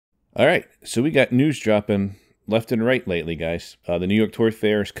All right, so we got news dropping left and right lately, guys. The New York Toy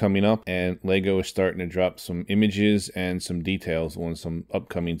Fair is coming up, and LEGO is starting to drop some images and some details on some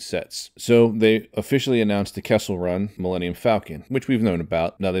upcoming sets. So they officially announced the Kessel run, Millennium Falcon, which we've known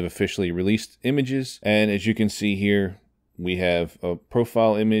about. Now they've officially released images, and as you can see here, we have a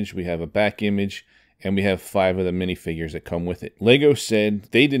profile image, we have a back image, and we have 5 of the minifigures that come with it. LEGO said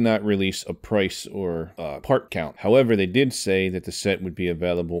they did not release a price or part count. However, they did say that the set would be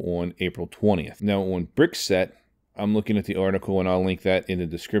available on April 20th. Now on Brickset, I'm looking at the article and I'll link that in the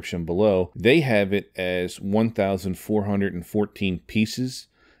description below. They have it as 1,414 pieces,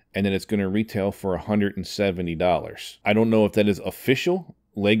 and then it's going to retail for $170. I don't know if that is official.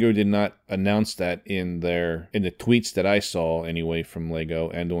 LEGO did not announce that in the tweets that I saw anyway from LEGO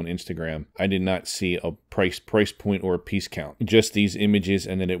and on Instagram. I did not see a price point or a piece count. Just these images,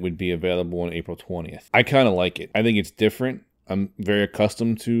 and then it would be available on April 20th. I kind of like it. I think it's different. I'm very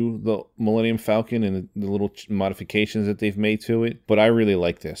accustomed to the Millennium Falcon and the little modifications that they've made to it, but I really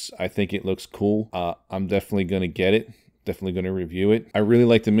like this. I think it looks cool. I'm definitely going to get it. Definitely going to review it. I really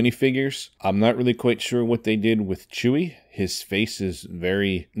like the minifigures. I'm not really quite sure what they did with Chewie. His face is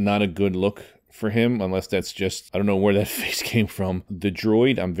very not a good look for him, unless that's just, I don't know where that face came from. The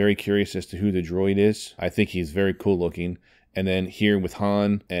droid, I'm very curious as to who the droid is. I think he's very cool looking. And then here with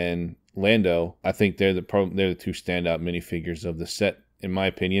Han and Lando, I think they're the 2 standout minifigures of the set, in my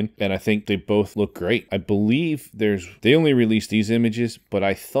opinion, and I think they both look great. I believe they only released these images, but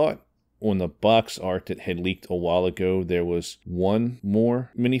I thought on the box art that had leaked a while ago, there was 1 more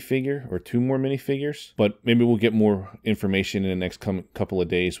minifigure or 2 more minifigures, but maybe we'll get more information in the next couple of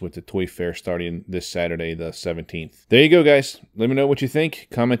days with the Toy Fair starting this Saturday, the 17th. There you go, guys. Let me know what you think.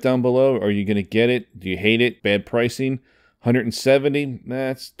 Comment down below. Are you going to get it? Do you hate it? Bad pricing? $170,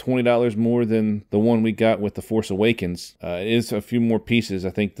 that's $20 more than the one we got with The Force Awakens. It is a few more pieces. I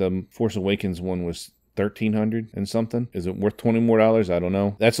think the Force Awakens one was $1,300 and something. Is it worth $20 more? I don't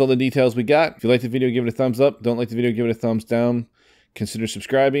know. That's all the details we got. If you like the video, give it a thumbs up. Don't like the video, give it a thumbs down. Consider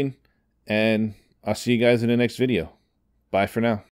subscribing, and I'll see you guys in the next video. Bye for now.